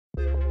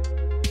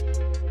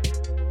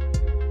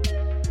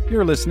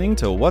You're listening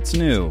to What's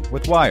New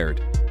with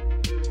Wired.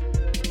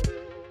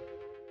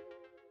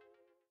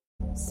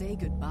 Say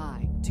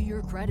goodbye to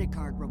your credit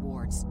card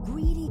rewards.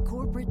 Greedy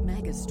corporate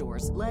mega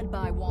stores, led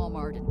by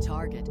Walmart and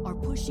Target, are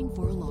pushing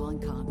for a law in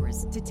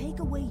Congress to take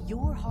away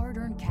your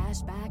hard-earned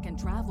cash back and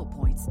travel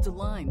points to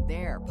line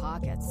their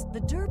pockets. The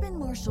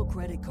Durbin-Marshall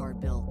credit card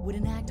bill would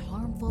enact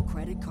harmful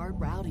credit card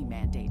routing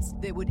mandates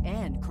that would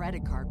end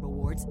credit card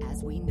rewards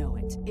as we know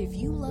it. If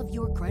you love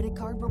your credit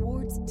card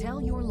rewards,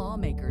 tell your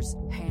lawmakers,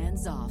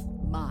 hands off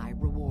my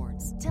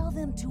rewards. Tell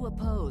them to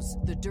oppose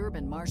the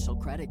Durbin-Marshall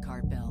credit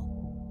card bill.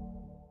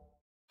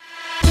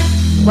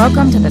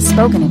 Welcome to the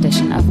spoken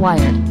edition of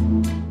Wired.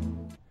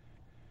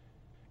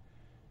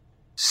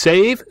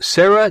 Save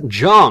Sarah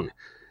Jeong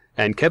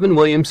and Kevin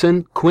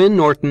Williamson, Quinn,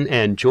 Norton,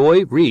 and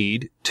Joy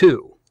Reid,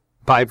 too,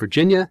 by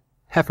Virginia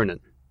Heffernan.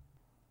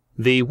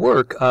 The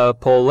work of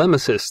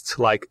polemicists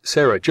like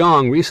Sarah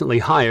Jeong, recently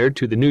hired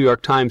to the New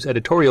York Times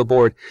editorial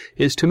board,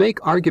 is to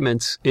make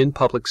arguments in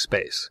public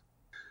space.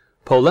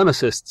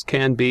 Polemicists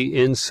can be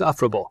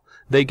insufferable.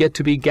 They get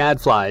to be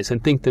gadflies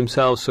and think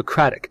themselves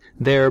Socratic.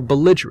 They're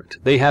belligerent.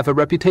 They have a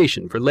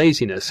reputation for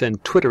laziness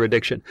and Twitter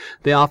addiction.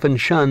 They often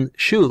shun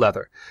shoe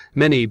leather.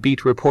 Many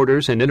beat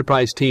reporters and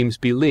enterprise teams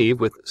believe,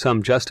 with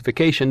some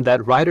justification,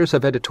 that writers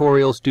of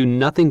editorials do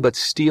nothing but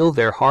steal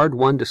their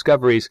hard-won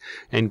discoveries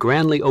and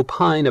grandly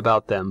opine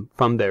about them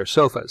from their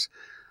sofas.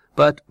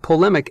 But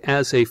polemic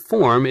as a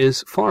form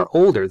is far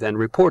older than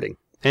reporting.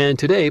 And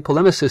today,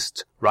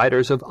 polemicists,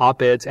 writers of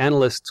op-eds,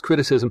 analysts,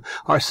 criticism,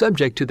 are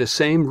subject to the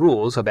same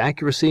rules of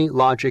accuracy,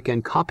 logic,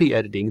 and copy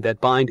editing that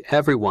bind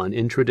everyone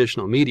in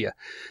traditional media.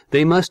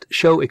 They must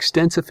show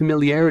extensive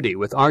familiarity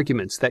with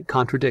arguments that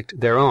contradict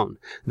their own.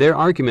 Their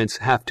arguments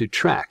have to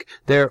track.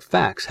 Their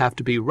facts have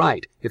to be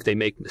right. If they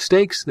make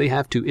mistakes, they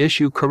have to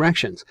issue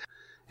corrections.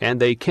 And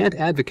they can't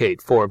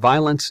advocate for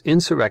violence,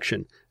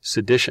 insurrection,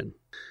 sedition.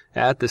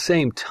 At the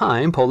same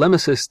time,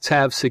 polemicists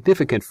have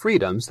significant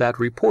freedoms that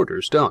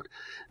reporters don't.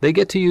 They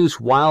get to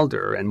use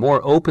wilder and more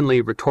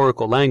openly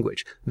rhetorical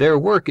language. Their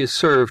work is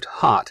served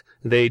hot.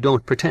 They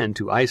don't pretend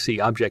to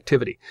icy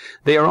objectivity.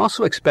 They are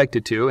also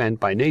expected to, and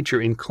by nature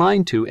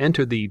inclined to,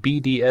 enter the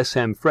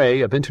BDSM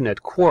fray of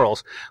Internet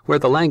quarrels, where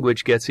the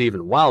language gets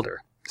even wilder.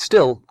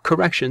 Still,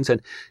 corrections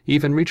and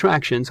even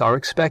retractions are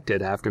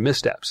expected after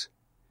missteps.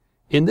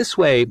 In this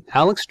way,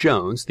 Alex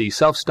Jones, the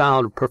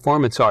self-styled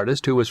performance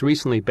artist who was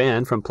recently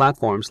banned from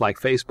platforms like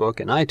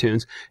Facebook and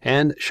iTunes,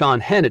 and Sean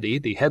Hannity,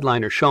 the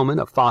headliner showman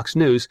of Fox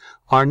News,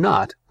 are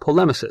not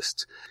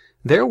polemicists.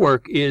 Their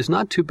work is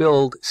not to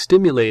build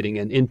stimulating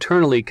and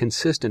internally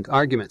consistent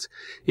arguments.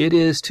 It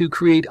is to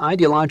create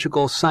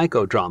ideological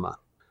psychodrama.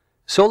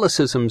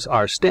 Solecisms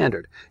are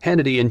standard.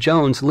 Hannity and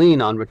Jones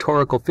lean on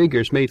rhetorical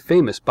figures made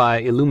famous by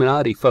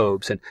Illuminati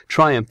phobes and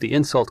triumph the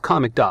insult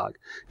comic dog.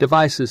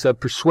 Devices of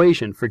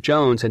persuasion for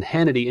Jones and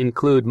Hannity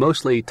include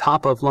mostly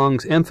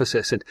top-of-lungs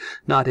emphasis and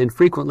not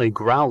infrequently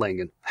growling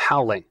and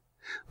howling.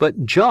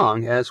 But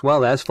Jeong, as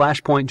well as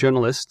flashpoint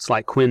journalists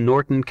like Quinn,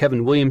 Norton,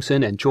 Kevin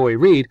Williamson, and Joy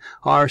Reid,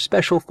 are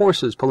special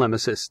forces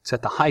polemicists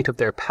at the height of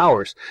their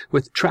powers,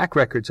 with track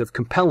records of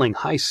compelling,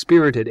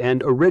 high-spirited,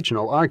 and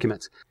original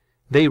arguments.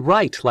 They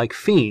write like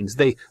fiends,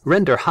 they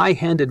render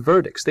high-handed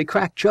verdicts, they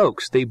crack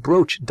jokes, they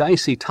broach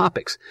dicey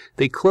topics,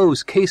 they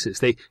close cases,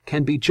 they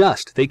can be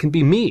just, they can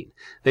be mean.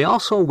 They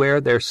also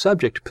wear their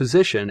subject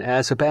position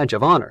as a badge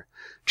of honor.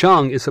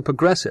 Jeong is a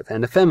progressive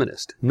and a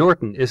feminist.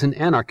 Norton is an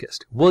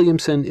anarchist.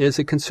 Williamson is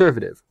a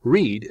conservative.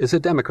 Reid is a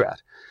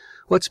Democrat.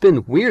 What's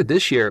been weird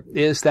this year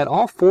is that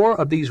all four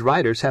of these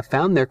writers have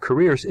found their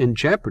careers in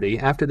jeopardy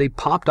after they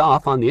popped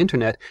off on the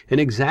Internet in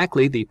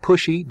exactly the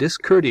pushy,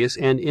 discourteous,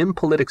 and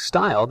impolitic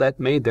style that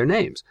made their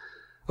names.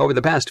 Over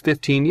the past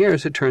 15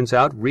 years, it turns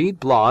out, Reid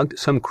blogged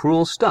some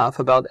cruel stuff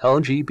about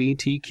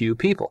LGBTQ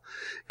people.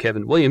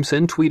 Kevin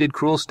Williamson tweeted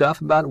cruel stuff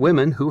about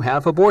women who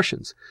have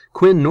abortions.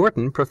 Quinn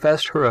Norton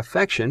professed her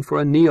affection for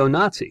a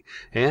neo-Nazi.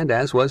 And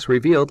as was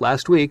revealed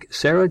last week,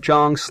 Sarah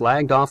Jeong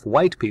slagged off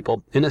white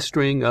people in a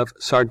string of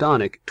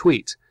sardonic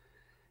tweets.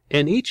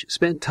 And each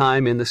spent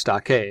time in the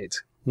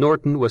stockades.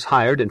 Norton was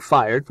hired and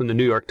fired from the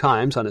New York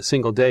Times on a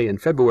single day in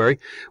February.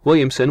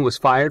 Williamson was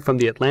fired from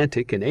The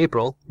Atlantic in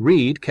April.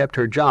 Reid kept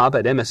her job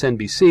at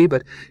MSNBC,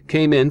 but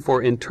came in for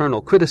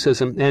internal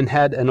criticism and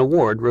had an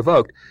award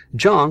revoked.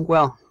 Jeong,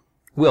 well,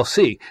 we'll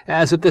see.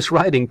 As of this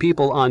writing,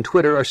 people on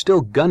Twitter are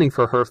still gunning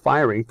for her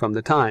firing from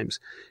the Times.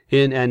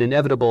 In an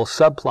inevitable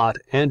subplot,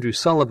 Andrew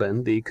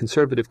Sullivan, the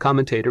conservative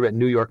commentator at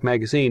New York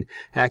Magazine,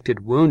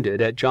 acted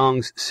wounded at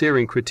Jeong's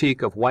searing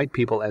critique of white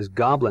people as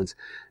goblins.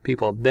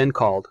 People then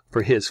called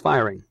for his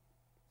firing.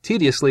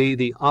 Tediously,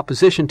 the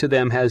opposition to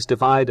them has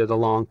divided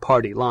along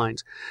party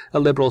lines. The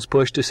Liberals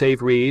pushed to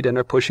save Reid and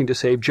are pushing to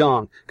save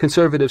Jeong.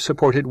 Conservatives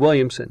supported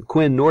Williamson.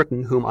 Quinn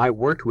Norton, whom I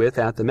worked with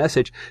at The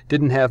Message,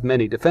 didn't have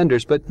many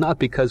defenders, but not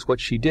because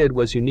what she did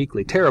was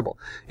uniquely terrible.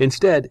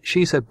 Instead,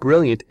 she's a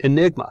brilliant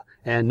enigma,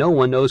 and no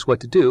one knows what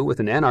to do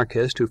with an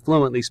anarchist who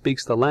fluently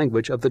speaks the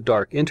language of the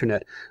dark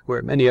Internet,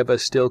 where many of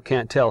us still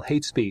can't tell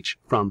hate speech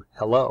from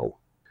hello.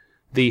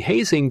 The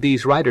hazing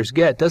these writers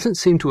get doesn't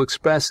seem to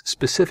express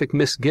specific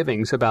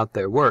misgivings about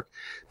their work.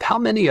 How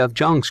many of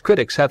Jeong's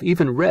critics have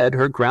even read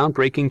her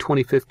groundbreaking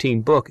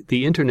 2015 book,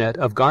 The Internet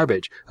of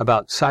Garbage,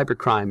 about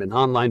cybercrime and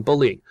online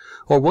bullying,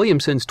 or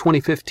Williamson's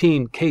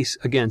 2015 case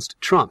against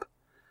Trump?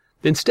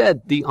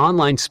 Instead, the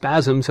online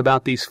spasms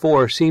about these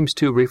four seems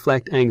to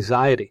reflect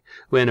anxiety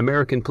when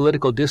American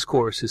political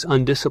discourse is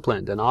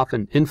undisciplined and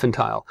often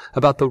infantile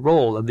about the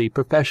role of the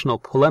professional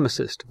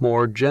polemicist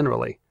more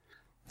generally.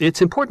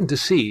 It's important to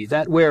see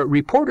that where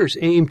reporters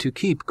aim to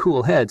keep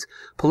cool heads,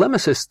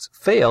 polemicists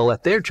fail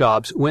at their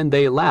jobs when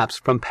they lapse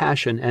from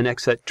passion and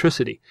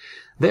eccentricity.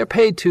 They're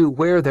paid to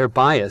wear their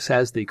bias,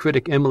 as the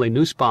critic Emily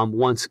Nussbaum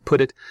once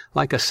put it,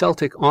 like a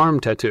Celtic arm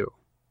tattoo.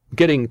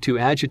 Getting to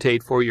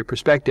agitate for your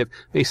perspective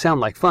may sound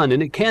like fun,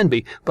 and it can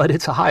be, but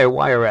it's a higher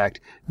wire act.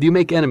 You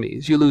make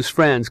enemies, you lose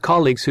friends,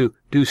 colleagues who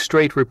do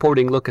straight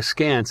reporting look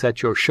askance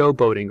at your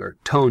showboating or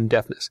tone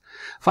deafness.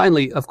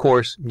 Finally, of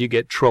course, you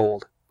get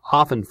trolled.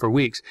 Often for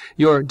weeks.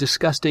 You're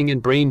disgusting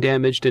and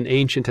brain-damaged and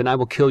ancient, and I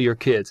will kill your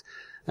kids.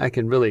 That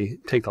can really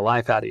take the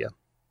life out of you.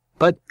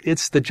 But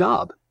it's the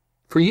job.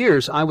 For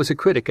years, I was a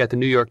critic at the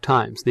New York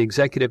Times. The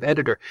executive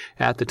editor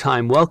at the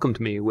time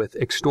welcomed me with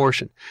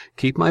extortion.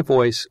 Keep my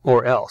voice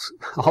or else.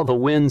 All the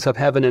winds of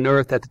heaven and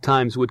earth at the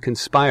Times would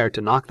conspire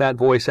to knock that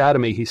voice out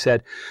of me, he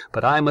said,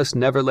 but I must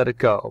never let it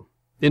go.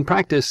 In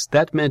practice,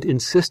 that meant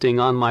insisting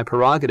on my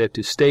prerogative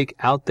to stake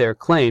out their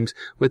claims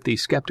with the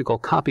skeptical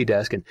copy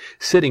desk and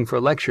sitting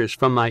for lectures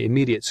from my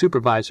immediate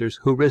supervisors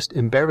who risked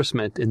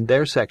embarrassment in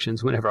their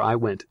sections whenever I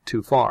went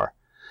too far.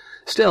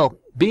 Still,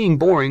 being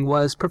boring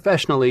was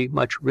professionally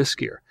much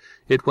riskier.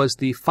 It was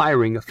the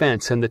firing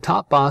offense, and the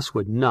top boss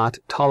would not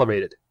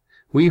tolerate it.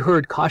 We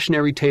heard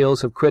cautionary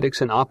tales of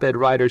critics and op-ed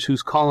writers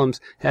whose columns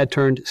had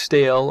turned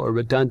stale or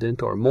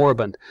redundant or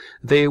moribund.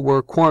 They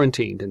were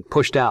quarantined and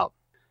pushed out.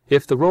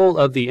 If the role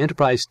of the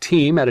enterprise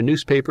team at a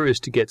newspaper is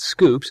to get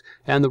scoops,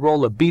 and the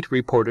role of beat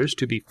reporters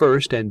to be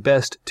first and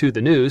best to the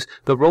news,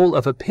 the role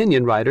of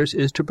opinion writers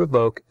is to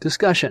provoke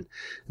discussion.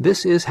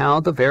 This is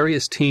how the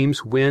various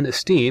teams win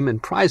esteem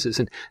and prizes,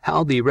 and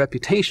how the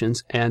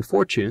reputations and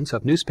fortunes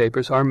of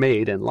newspapers are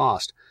made and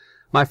lost.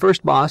 My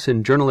first boss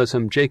in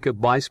journalism, Jacob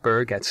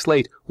Weisberg at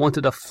Slate,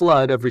 wanted a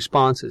flood of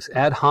responses,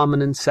 ad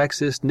hominem,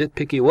 sexist,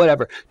 nitpicky,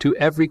 whatever, to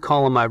every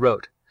column I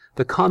wrote.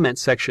 The comment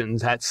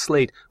sections at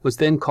Slate was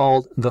then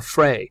called the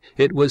fray.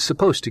 It was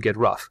supposed to get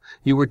rough.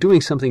 You were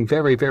doing something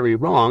very, very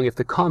wrong if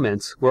the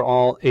comments were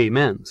all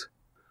amens.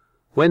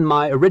 When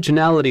my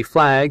originality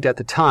flagged at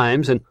the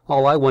Times and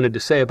all I wanted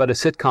to say about a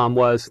sitcom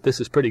was, "This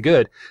is pretty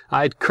good,"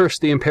 I'd curse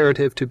the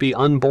imperative to be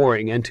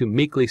unboring and to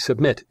meekly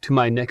submit to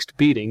my next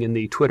beating in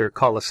the Twitter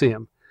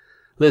Coliseum.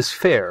 Liz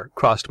Phair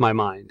crossed my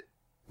mind.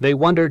 They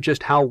wonder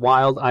just how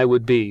wild I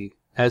would be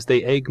as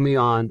they egg me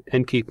on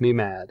and keep me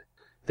mad.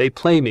 They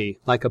play me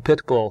like a pit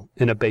bull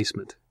in a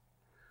basement.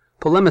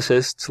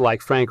 Polemicists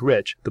like Frank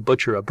Rich, the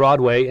butcher of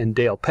Broadway, and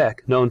Dale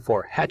Peck, known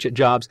for hatchet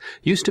jobs,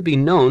 used to be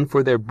known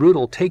for their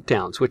brutal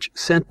takedowns, which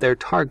sent their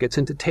targets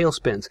into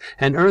tailspins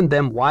and earned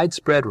them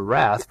widespread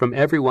wrath from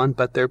everyone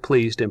but their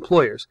pleased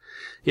employers.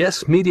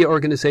 Yes, media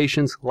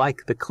organizations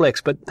like the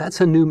clicks, but that's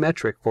a new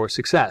metric for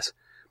success.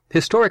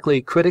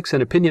 Historically, critics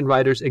and opinion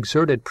writers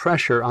exerted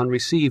pressure on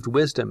received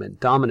wisdom and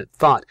dominant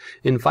thought,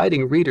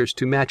 inviting readers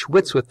to match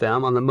wits with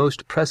them on the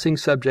most pressing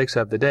subjects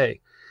of the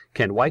day.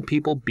 Can white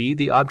people be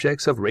the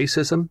objects of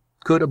racism?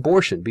 Could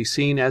abortion be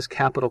seen as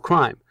capital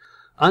crime?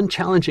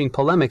 Unchallenging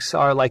polemics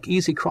are like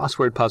easy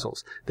crossword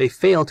puzzles. They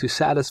fail to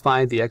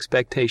satisfy the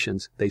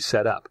expectations they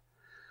set up.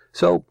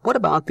 So what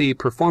about the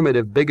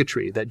performative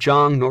bigotry that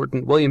Jeong,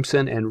 Norton,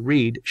 Williamson, and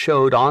Reid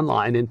showed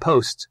online in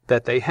posts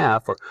that they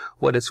have, for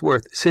what it's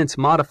worth, since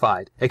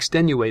modified,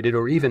 extenuated,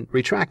 or even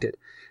retracted?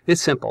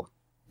 It's simple.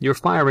 You're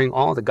firing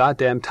all the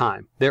goddamn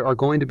time. There are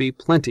going to be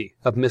plenty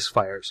of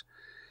misfires.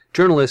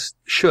 Journalists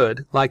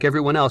should, like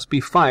everyone else, be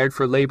fired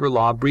for labor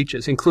law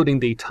breaches,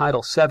 including the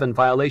Title VII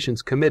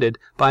violations committed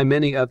by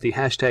many of the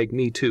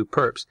 #MeToo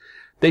perps.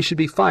 They should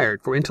be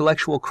fired for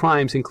intellectual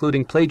crimes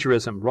including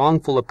plagiarism,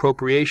 wrongful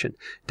appropriation,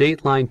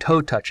 dateline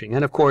toe-touching,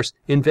 and of course,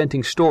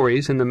 inventing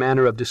stories in the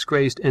manner of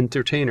disgraced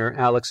entertainer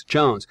Alex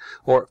Jones,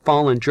 or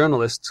fallen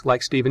journalists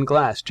like Stephen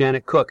Glass,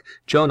 Janet Cook,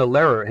 Jonah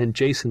Lehrer, and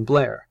Jason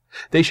Blair.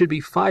 They should be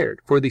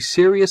fired for the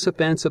serious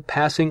offense of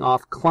passing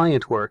off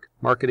client work,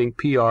 marketing,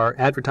 PR,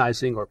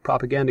 advertising, or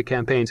propaganda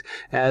campaigns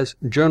as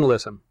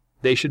journalism.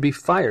 They should be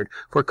fired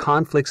for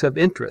conflicts of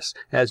interest,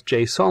 as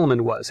Jay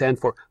Solomon was, and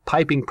for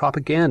piping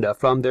propaganda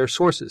from their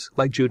sources,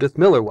 like Judith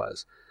Miller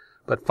was.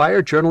 But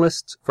fire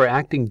journalists for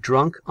acting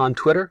drunk on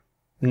Twitter?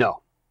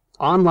 No.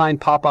 Online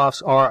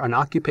pop-offs are an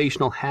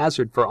occupational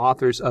hazard for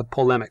authors of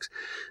polemics,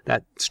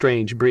 that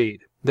strange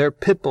breed. They're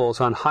pit bulls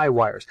on high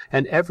wires,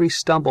 and every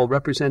stumble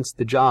represents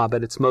the job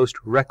at its most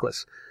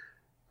reckless.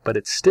 But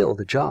it's still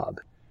the job.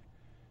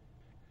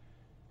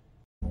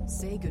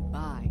 Say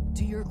goodbye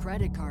to your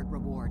credit card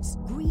rewards.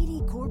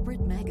 Greedy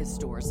corporate mega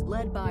stores,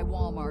 led by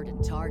Walmart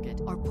and Target,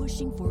 are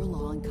pushing for a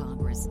law in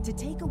Congress to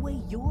take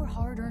away your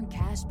hard-earned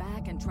cash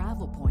back and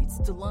travel points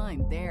to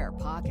line their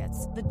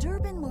pockets. The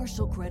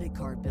Durbin-Marshall credit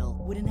card bill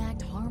would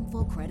enact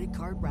harmful credit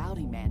card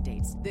routing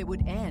mandates that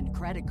would end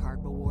credit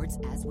card rewards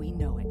as we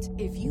know it.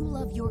 If you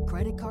love your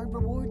credit card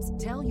rewards,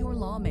 tell your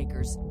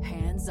lawmakers,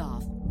 hands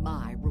off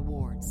my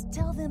rewards.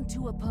 Tell them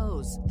to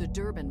oppose the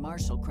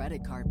Durbin-Marshall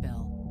credit card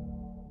bill.